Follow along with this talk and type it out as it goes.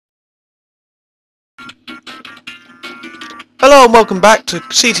Hello and welcome back to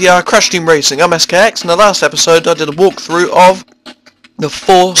CTR Crash Team Racing. I'm SKX. In the last episode I did a walkthrough of the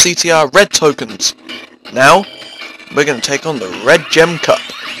 4 CTR red tokens. Now we're going to take on the Red Gem Cup.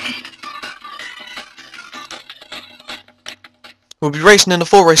 We'll be racing in the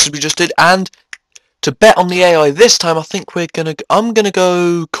 4 races we just did, and to bet on the AI this time I'm going to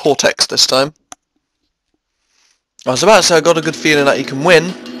go Cortex this time. I was about to say I got a good feeling that he can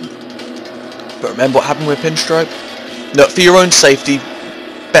win, but remember what happened with Pinstripe? No, for your own safety,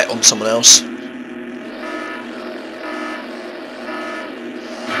 bet on someone else.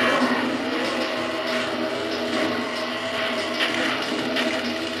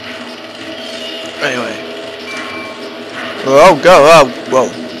 Anyway. Oh, go, oh, whoa.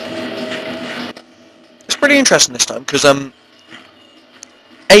 It's pretty interesting this time, because,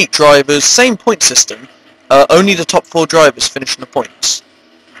 8 drivers, same point system, only the top 4 drivers finishing the points.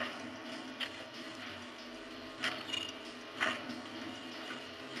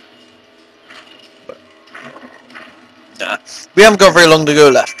 We haven't got very long to go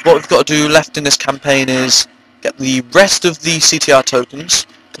left. What we've got to do left in this campaign is get the rest of the CTR tokens,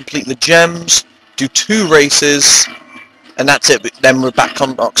 complete the gems, do 2 races, and that's it. Then we're back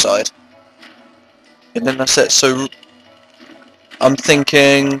on Oxide. And then that's it. So I'm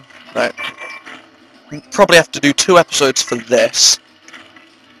thinking, right, we probably have to do 2 episodes for this.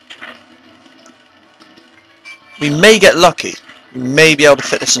 We may get lucky. We may be able to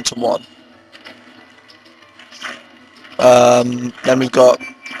fit this into 1. Then we've got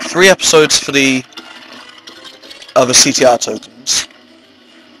 3 episodes for the other CTR tokens.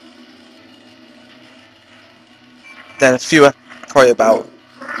 Then a few, probably about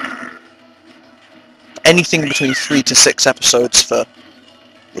anything between 3 to 6 episodes for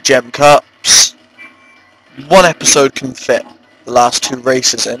the Gem Cups. 1 episode can fit the last 2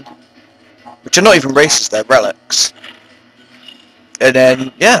 races in, which are not even races, they're relics. And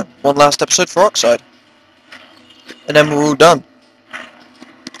then, yeah, 1 last episode for Oxide. And then we're all done.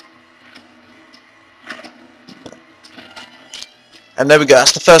 And there we go,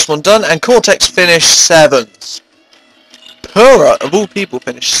 that's the first one done, and Cortex finished 7th. Pura, of all people,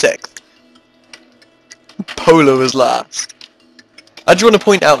 finished 6th. Polar was last. I do want to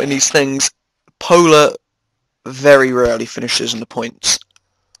point out in these things, Polar very rarely finishes in the points.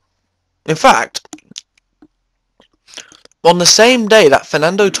 In fact, on the same day that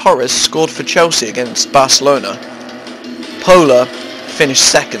Fernando Torres scored for Chelsea against Barcelona, Polar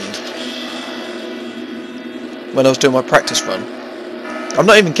finished 2nd when I was doing my practice run. I'm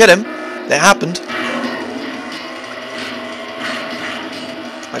not even kidding, it happened.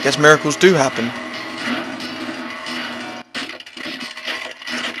 I guess miracles do happen.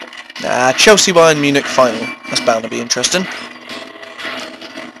 Chelsea Bayern Munich final. That's bound to be interesting.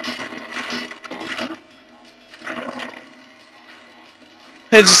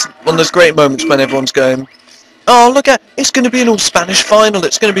 It's one of those great moments when everyone's going, oh look at, it's going to be an all-Spanish final,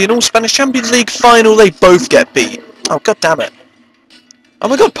 it's going to be an all-Spanish Champions League final, they both get beat. Oh god damn it. Oh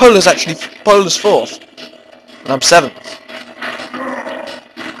my god, Polar's 4th. And I'm 7th.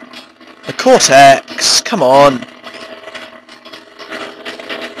 The Cortex, come on.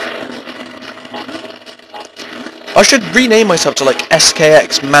 I should rename myself to like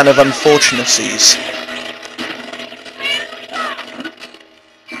SKX Man of Unfortunacies.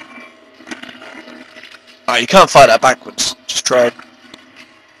 Ah, you can't fight that backwards. Just try it.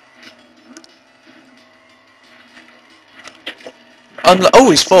 Oh,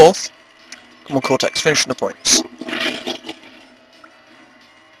 he's 4th. Come on, Cortex, finishing the points.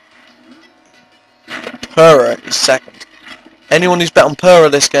 Pura is 2nd. Anyone who's bet on Pura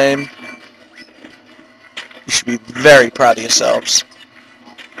this game, you should be very proud of yourselves.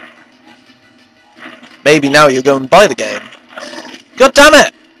 Maybe now you'll go and buy the game. God damn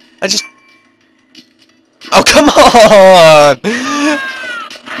it! Oh, come on!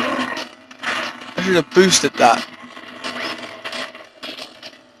 I should have boosted that.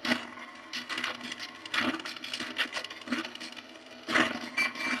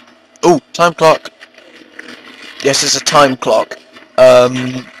 Oh, time clock. Yes, it's a time clock. I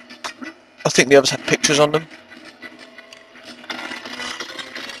think the others had pictures on them.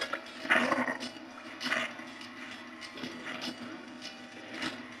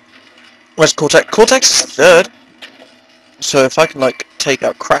 Where's Cortex? Cortex is 3rd. So if I can, like, take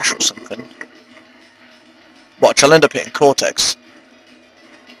out Crash or something. Watch, I'll end up hitting Cortex.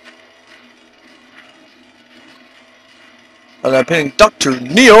 And I'm hitting Dr.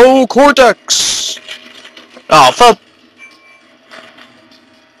 Neo Cortex! Oh, fuck!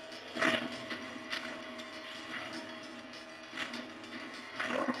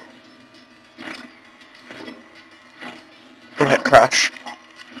 Crash.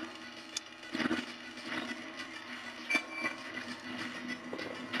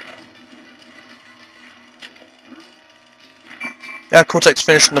 Yeah, Cortex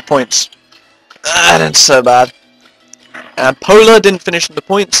finished in the points. That's so bad. And Polar didn't finish in the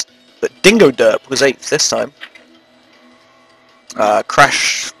points, but Dingo Derp was 8th this time.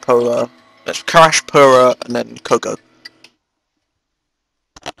 Crash, Polar, that's Crash, Pura, and then Coco.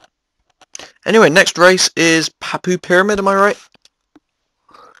 Anyway, next race is Papu Pyramid, am I right?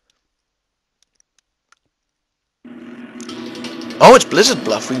 Oh, it's Blizzard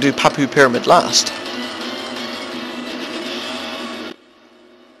Bluff. We can do Papu Pyramid last.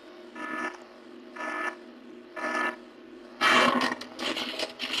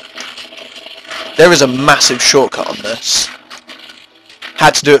 There is a massive shortcut on this.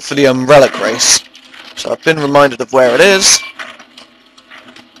 Had to do it for the Relic race. So I've been reminded of where it is.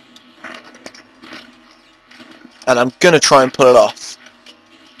 And I'm going to try and pull it off.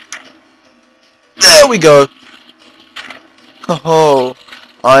 There we go. Oh,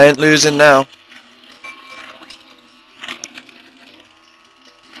 I ain't losing now.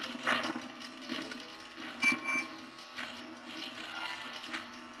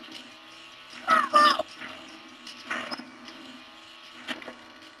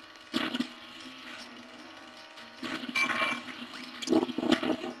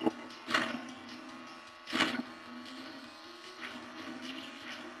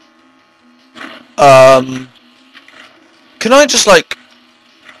 Can I just, like,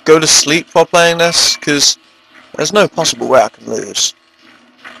 go to sleep while playing this? Because there's no possible way I can lose.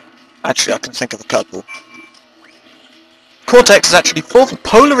 Actually, I can think of a couple. Cortex is actually 4th,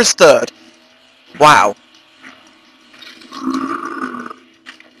 Polar is 3rd. Wow.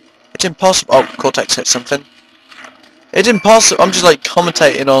 It's impossible. Oh, Cortex hit something. It's impossible. I'm just, like,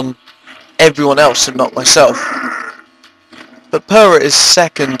 commentating on everyone else and not myself. But Pura is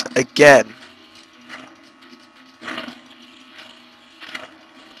 2nd again.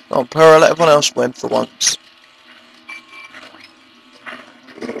 Oh, Pura, let everyone else win for once.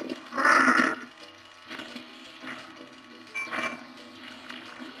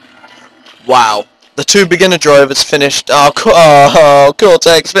 Wow. The 2 beginner drivers finished. Oh,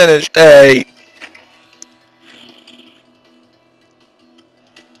 Cortex finished 8th.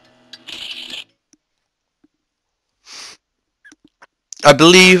 I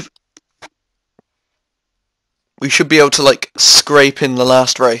believe we should be able to, like, scrape in the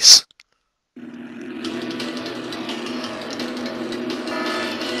last race.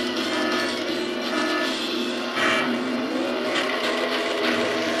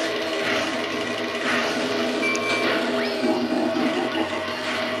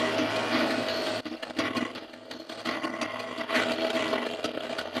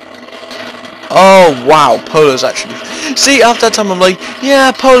 Oh, wow, Polar's actually... See, after that time I'm like,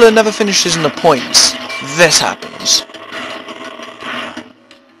 yeah, Polar never finishes in the points. This happens.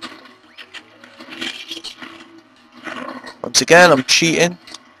 Once again, I'm cheating.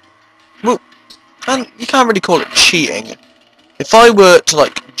 Well, and you can't really call it cheating. If I were to,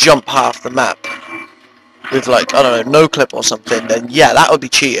 like, jump half the map with, like, I don't know, no clip or something, then yeah, that would be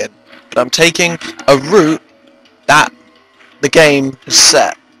cheating. But I'm taking a route that the game has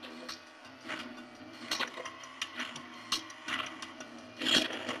set.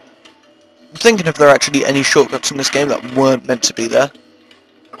 I'm thinking if there are actually any shortcuts in this game that weren't meant to be there.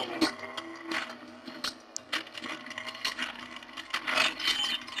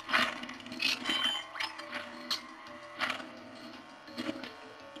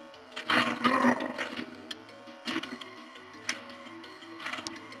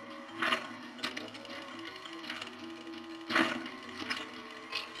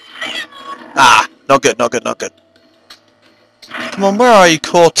 Ah, not good, not good, not good. Come on, where are you,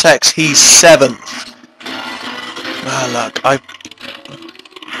 Cortex? He's 7th. Ah, look, I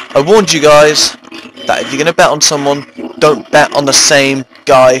warned you guys that if you're going to bet on someone, don't bet on the same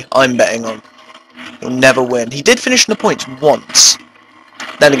guy I'm betting on. You'll never win. He did finish in the points once.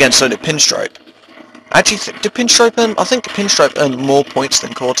 Then again, so did Pinstripe. Actually, did Pinstripe earn... I think Pinstripe earned more points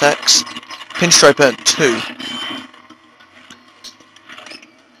than Cortex. Pinstripe earned 2.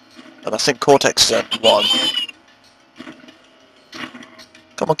 And I think Cortex earned 1.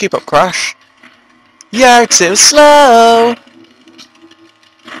 Come on, keep up, Crash. You're too slow!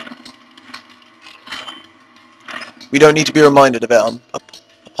 We don't need to be reminded of it.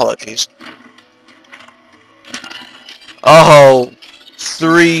 Apologies. Oh,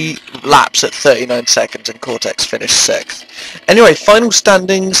 3 laps at 39 seconds and Cortex finished 6th. Anyway, final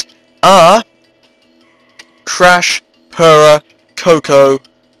standings are Crash, Pura, Coco,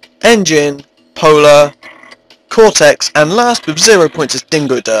 Engine, Polar, Cortex, and last with 0 points is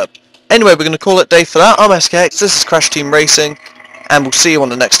Dingo Derp. Anyway, we're going to call it day for that. I'm SKX, this is Crash Team Racing, and we'll see you on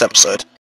the next episode.